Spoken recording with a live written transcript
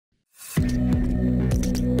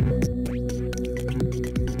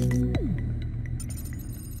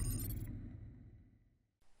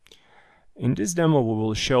this demo, we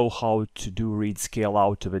will show how to do read scale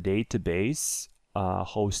out of a database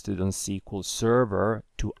hosted on SQL Server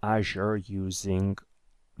to Azure using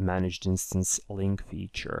Managed Instance link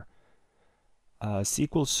feature.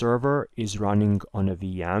 SQL Server is running on a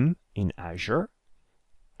VM in Azure,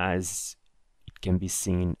 as it can be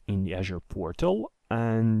seen in the Azure portal,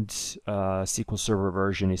 and SQL Server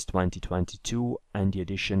version is 2022 and the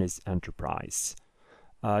edition is Enterprise.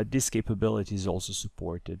 This capability is also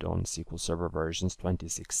supported on SQL Server versions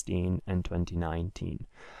 2016 and 2019.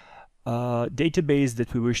 Database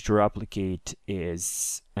that we wish to replicate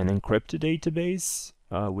is an encrypted database.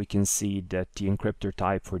 We can see that the encryptor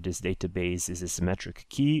type for this database is a symmetric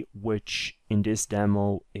key, which in this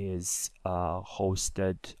demo is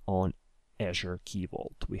hosted on Azure Key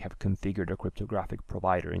Vault. We have configured a cryptographic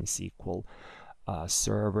provider in SQL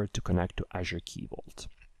Server to connect to Azure Key Vault.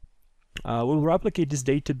 We'll replicate this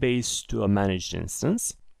database to a managed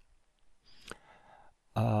instance,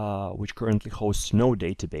 which currently hosts no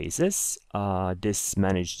databases. This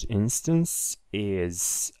managed instance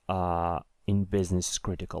is in business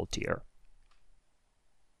critical tier.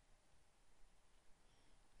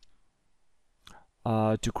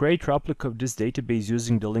 To create replica of this database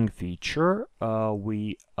using the link feature,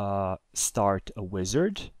 we start a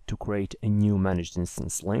wizard to create a new managed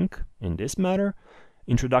instance link. In this matter,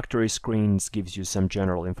 introductory screens gives you some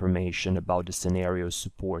general information about the scenarios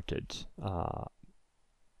supported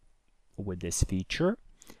with this feature.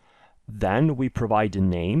 Then we provide the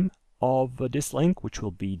name of this link, which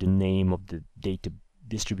will be the name of the data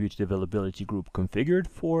distributed availability group configured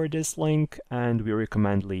for this link, and we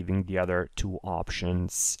recommend leaving the other two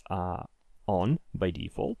options on by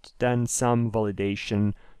default. Then some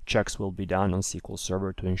validation checks will be done on SQL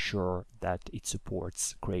Server to ensure that it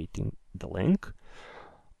supports creating the link.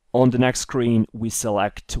 On the next screen, we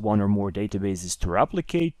select one or more databases to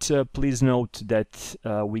replicate. Please note that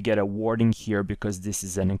we get a warning here because this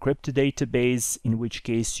is an encrypted database, in which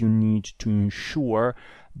case you need to ensure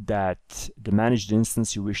that the managed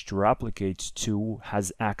instance you wish to replicate to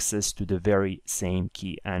has access to the very same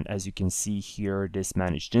key. And as you can see here, this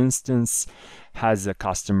managed instance has a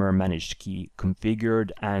customer managed key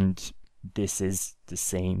configured, and this is the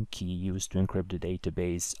same key used to encrypt the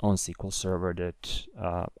database on SQL Server that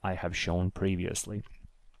I have shown previously.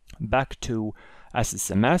 Back to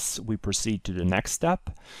SSMS, we proceed to the next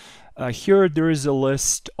step. Here there is a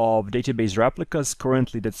list of database replicas.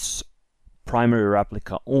 Currently that's primary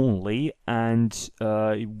replica only, and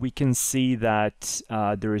we can see that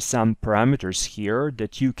there is some parameters here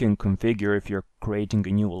that you can configure if you're creating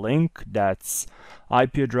a new link. That's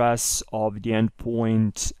IP address of the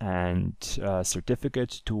endpoint and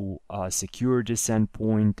certificate to secure this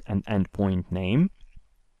endpoint and endpoint name,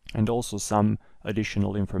 and also some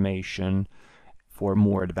additional information for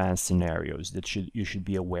more advanced scenarios that you should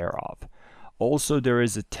be aware of. Also, there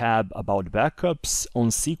is a tab about backups. On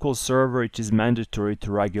SQL Server, it is mandatory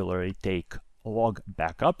to regularly take log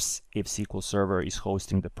backups if SQL Server is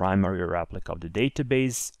hosting the primary replica of the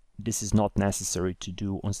database. This is not necessary to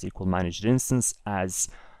do on SQL Managed Instance, as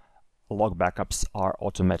log backups are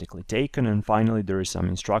automatically taken. And finally, there are some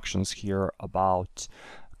instructions here about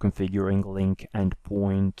configuring link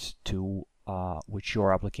endpoint to which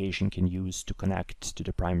your application can use to connect to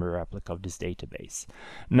the primary replica of this database.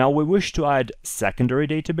 Now we wish to add secondary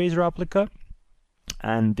database replica,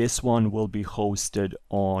 and this one will be hosted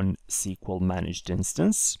on SQL Managed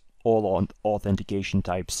Instance. All authentication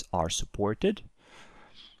types are supported,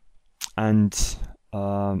 and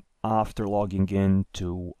after logging in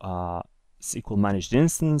to SQL Managed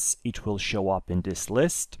Instance, it will show up in this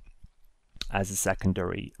list as a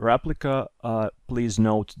secondary replica. Please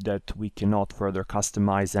note that we cannot further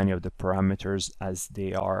customize any of the parameters as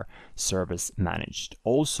they are service managed.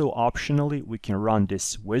 Also, optionally, we can run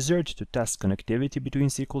this wizard to test connectivity between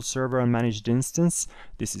SQL Server and Managed Instance.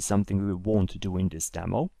 This is something we won't do in this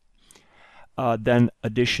demo. Then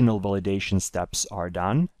additional validation steps are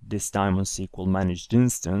done, this time on SQL Managed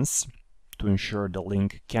Instance, to ensure the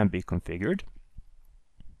link can be configured.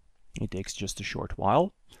 It takes just a short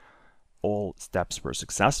while. All steps were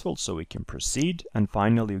successful, so we can proceed. And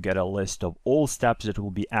finally, you get a list of all steps that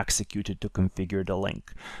will be executed to configure the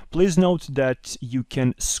link. Please note that you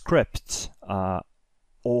can script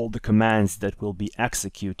all the commands that will be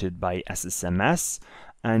executed by SSMS,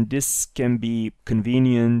 and this can be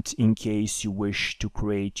convenient in case you wish to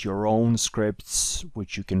create your own scripts,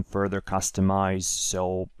 which you can further customize.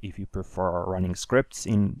 So if you prefer running scripts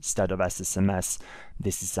instead of SSMS,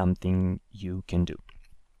 this is something you can do.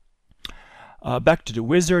 Back to the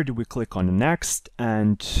wizard, we click on next,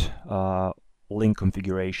 and link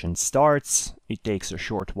configuration starts. It takes a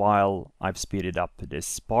short while. I've speeded up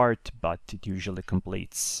this part, but it usually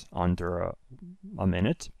completes under a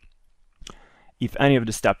minute. If any of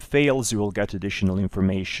the step fails, you will get additional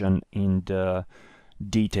information in the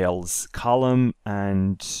details column,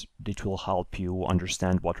 and it will help you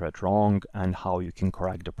understand what went wrong and how you can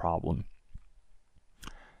correct the problem.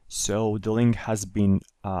 So the link has been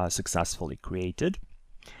successfully created.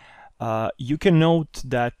 You can note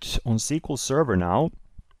that on SQL Server now,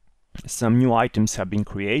 some new items have been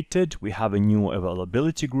created. We have a new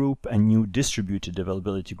availability group, a new distributed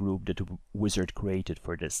availability group that Wizard created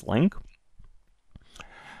for this link.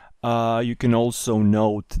 You can also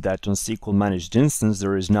note that on SQL Managed Instance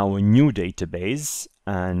there is now a new database,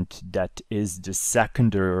 and that is the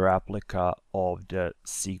secondary replica of the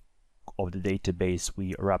database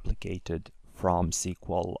we replicated from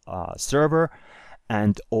SQL Server.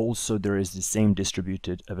 And also there is the same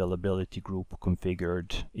distributed availability group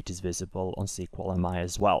configured. It is visible on SQL MI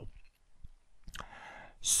as well.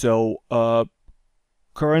 So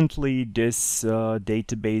currently this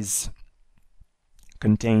database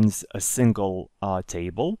contains a single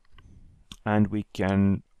table, and we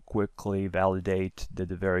can quickly validate that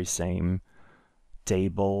the very same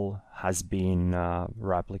table has been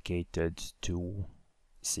replicated to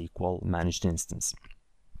SQL Managed Instance.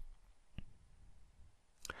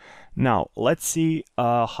 Now let's see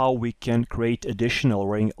how we can create additional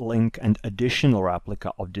link and additional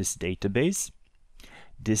replica of this database,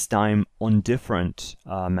 this time on different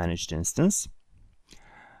managed instance.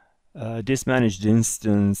 This managed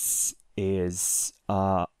instance is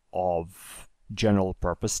of general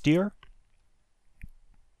purpose tier,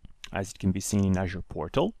 as it can be seen in Azure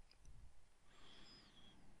Portal.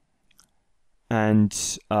 And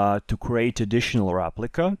to create additional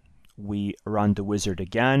replica, we run the wizard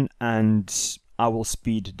again, and I will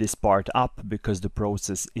speed this part up because the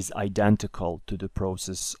process is identical to the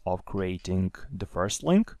process of creating the first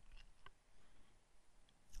link.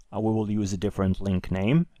 We will use a different link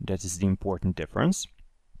name. That is the important difference.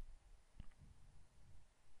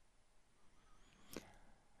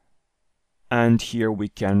 And here we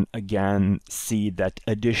can again see that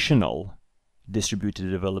additional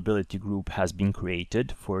distributed availability group has been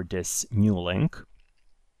created for this new link.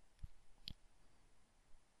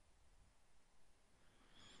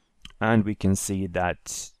 And we can see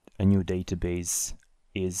that a new database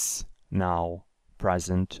is now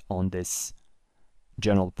present on this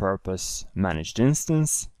general purpose managed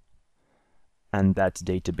instance, and that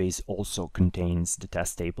database also contains the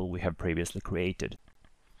test table we have previously created.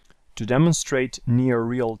 To demonstrate near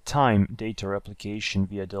real-time data replication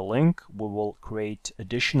via the link, we will create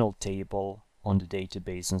additional table on the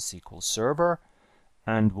database on SQL Server,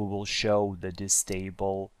 and we will show that this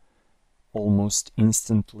table almost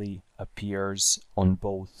instantly appears on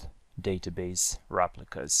both database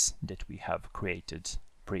replicas that we have created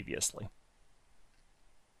previously.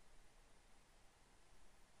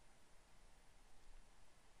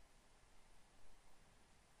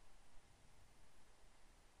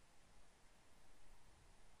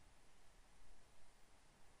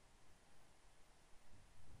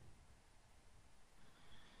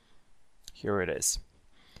 Here it is.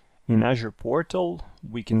 In Azure Portal,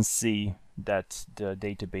 we can see that the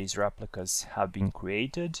database replicas have been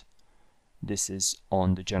created. This is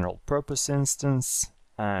on the general purpose instance,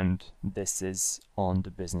 and this is on the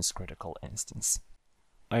business critical instance.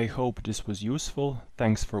 I hope this was useful.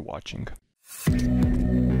 Thanks for watching.